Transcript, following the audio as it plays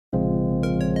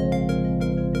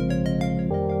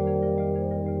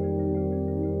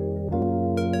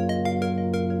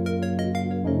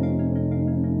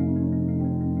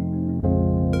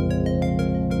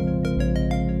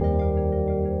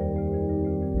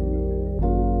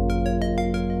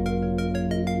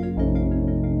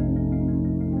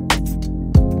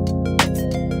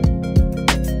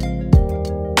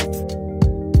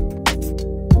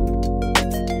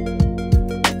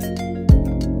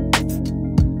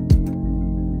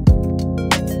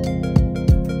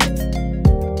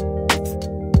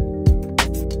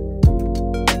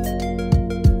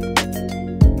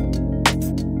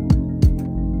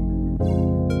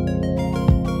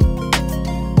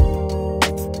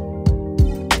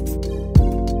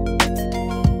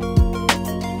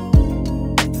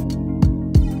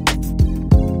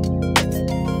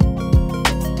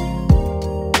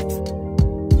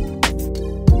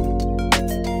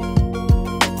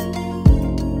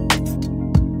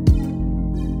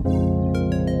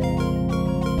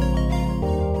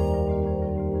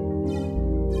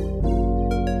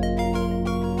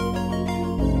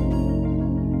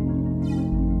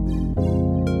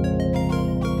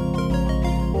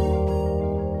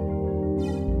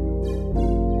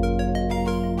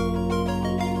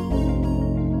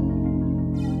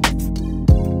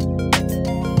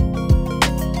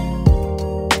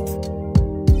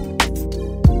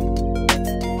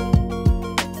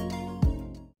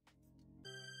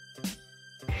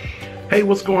Hey,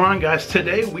 what's going on, guys?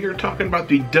 Today we are talking about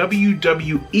the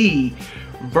WWE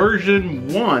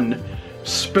version 1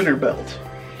 spinner belt.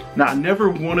 Now, I never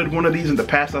wanted one of these in the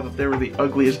past. I thought they were the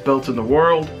ugliest belts in the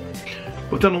world.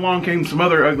 But then along came some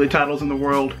other ugly titles in the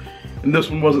world, and this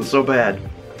one wasn't so bad.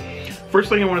 First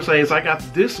thing I want to say is I got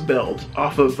this belt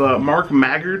off of Mark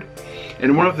Maggard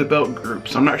in one of the belt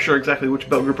groups. I'm not sure exactly which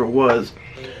belt group it was,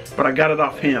 but I got it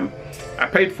off him. I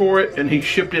paid for it, and he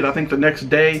shipped it, I think, the next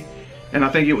day. And I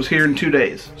think it was here in 2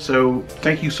 days. So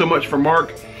thank you so much for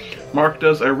Mark. Mark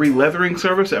does a re-leathering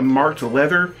service at Marked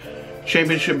Leather.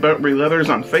 Championship Belt Re-Leathers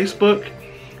on Facebook.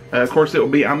 Of course, it will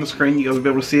be on the screen. You guys will be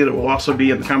able to see it. It will also be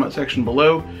in the comment section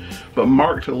below. But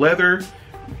Marked Leather,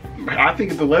 I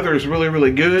think the leather is really,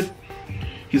 really good.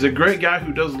 He's a great guy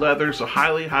who does leather, so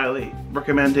highly, highly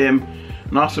recommend him.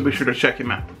 And also be sure to check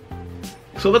him out.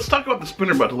 So let's talk about the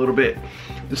spinner belt a little bit.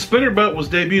 The spinner belt was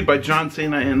debuted by John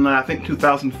Cena in I think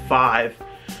 2005,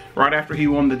 right after he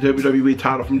won the WWE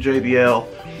title from JBL.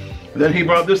 Then he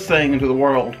brought this thing into the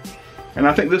world, and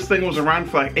I think this thing was around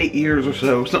for like 8 years or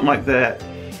so, something like that.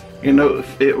 You know,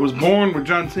 it was born with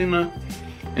John Cena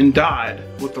and died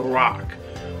with The Rock.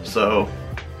 So,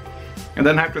 and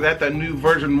then after that, that new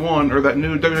version 1, or that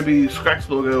new WWE Scratch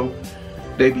logo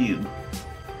debuted.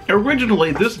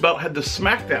 Originally, this belt had the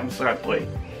SmackDown side plate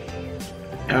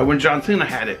when John Cena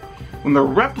had it. When the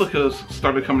replicas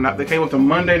started coming out, they came with a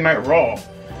Monday Night Raw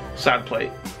side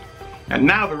plate. And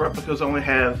now the replicas only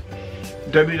have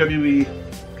WWE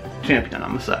Champion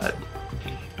on the side.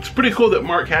 It's pretty cool that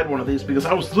Mark had one of these, because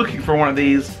I was looking for one of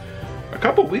these a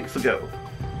couple weeks ago.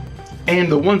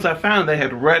 And the ones I found, they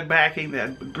had red backing, they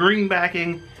had green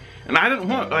backing, and I didn't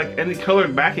want like any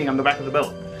colored backing on the back of the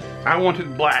belt. I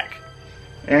wanted black.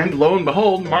 And lo and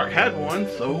behold, Mark had one,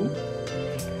 so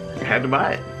I had to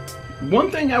buy it. One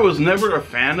thing I was never a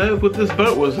fan of with this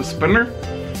belt was the spinner.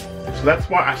 So that's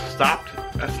why I stopped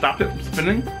it from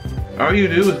spinning. All you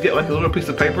do is get like a little piece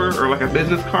of paper or like a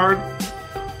business card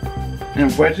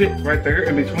and wedge it right there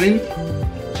in between.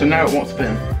 So now it won't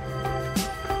spin.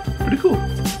 Pretty cool.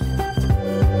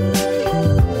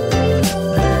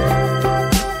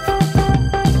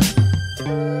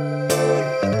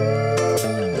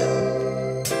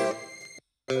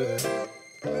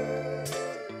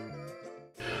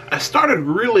 I started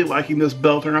really liking this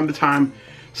belt around the time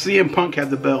CM Punk had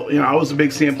the belt. You know, I was a big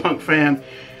CM Punk fan.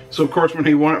 So of course when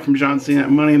he won it from John Cena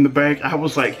at Money in the Bank, I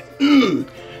was like,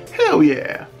 hell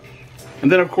yeah.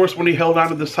 And then of course when he held on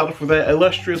to this title for that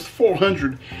illustrious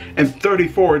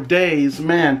 434 days,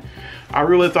 man, I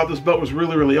really thought this belt was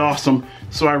really, really awesome.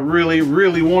 So I really,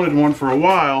 really wanted one for a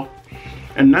while.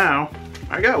 And now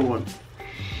I got one.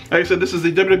 Like I said, this is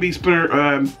the WWE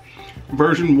Spinner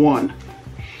version 1.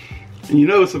 And you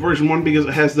know it's the version 1 because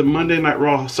it has the Monday Night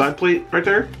Raw side plate right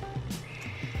there.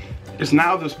 Because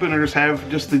now the spinners have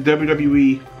just the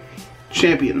WWE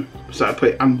Champion side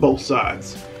plate on both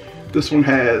sides. This one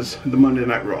has the Monday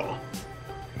Night Raw.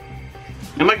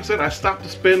 And like I said, I stopped to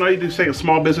spin. All you do is take a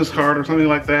small business card or something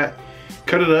like that,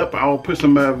 cut it up. I'll put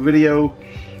some video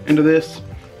into this,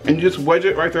 and you just wedge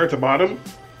it right there at the bottom,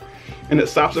 and it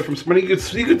stops it from spinning.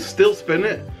 You could still spin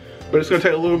it, but it's going to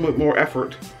take a little bit more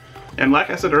effort. And like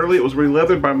I said earlier, it was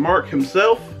re-leathered by Mark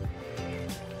himself.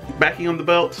 Backing on the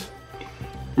belt.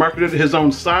 Mark did it his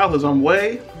own style, his own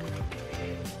way.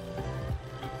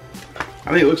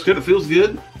 I think it looks good, it feels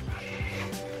good.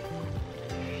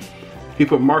 He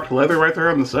put Marked Leather right there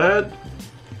on the side.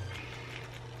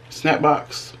 Snap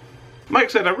box. Like I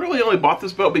said, I really only bought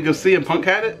this belt because CM Punk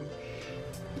had it.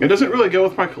 It doesn't really go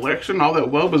with my collection all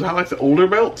that well, because I like the older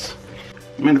belts.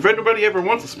 I mean, if anybody ever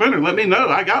wants a spinner, let me know.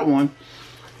 I got one.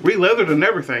 Re-leathered and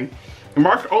everything. And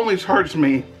Mark only charged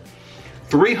me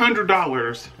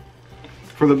 $300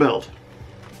 for the belt,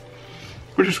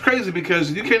 which is crazy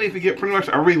because you can't even get pretty much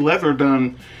a re-leather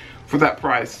done for that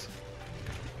price.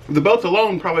 The belt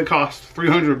alone probably cost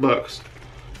 300 bucks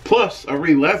plus a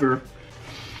re-leather.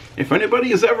 If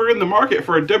anybody is ever in the market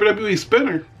for a WWE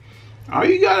spinner, all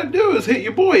you gotta do is hit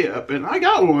your boy up, and I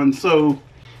got one. So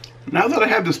now that I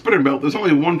have the spinner belt, there's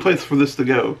only one place for this to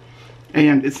go,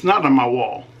 and it's not on my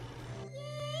wall.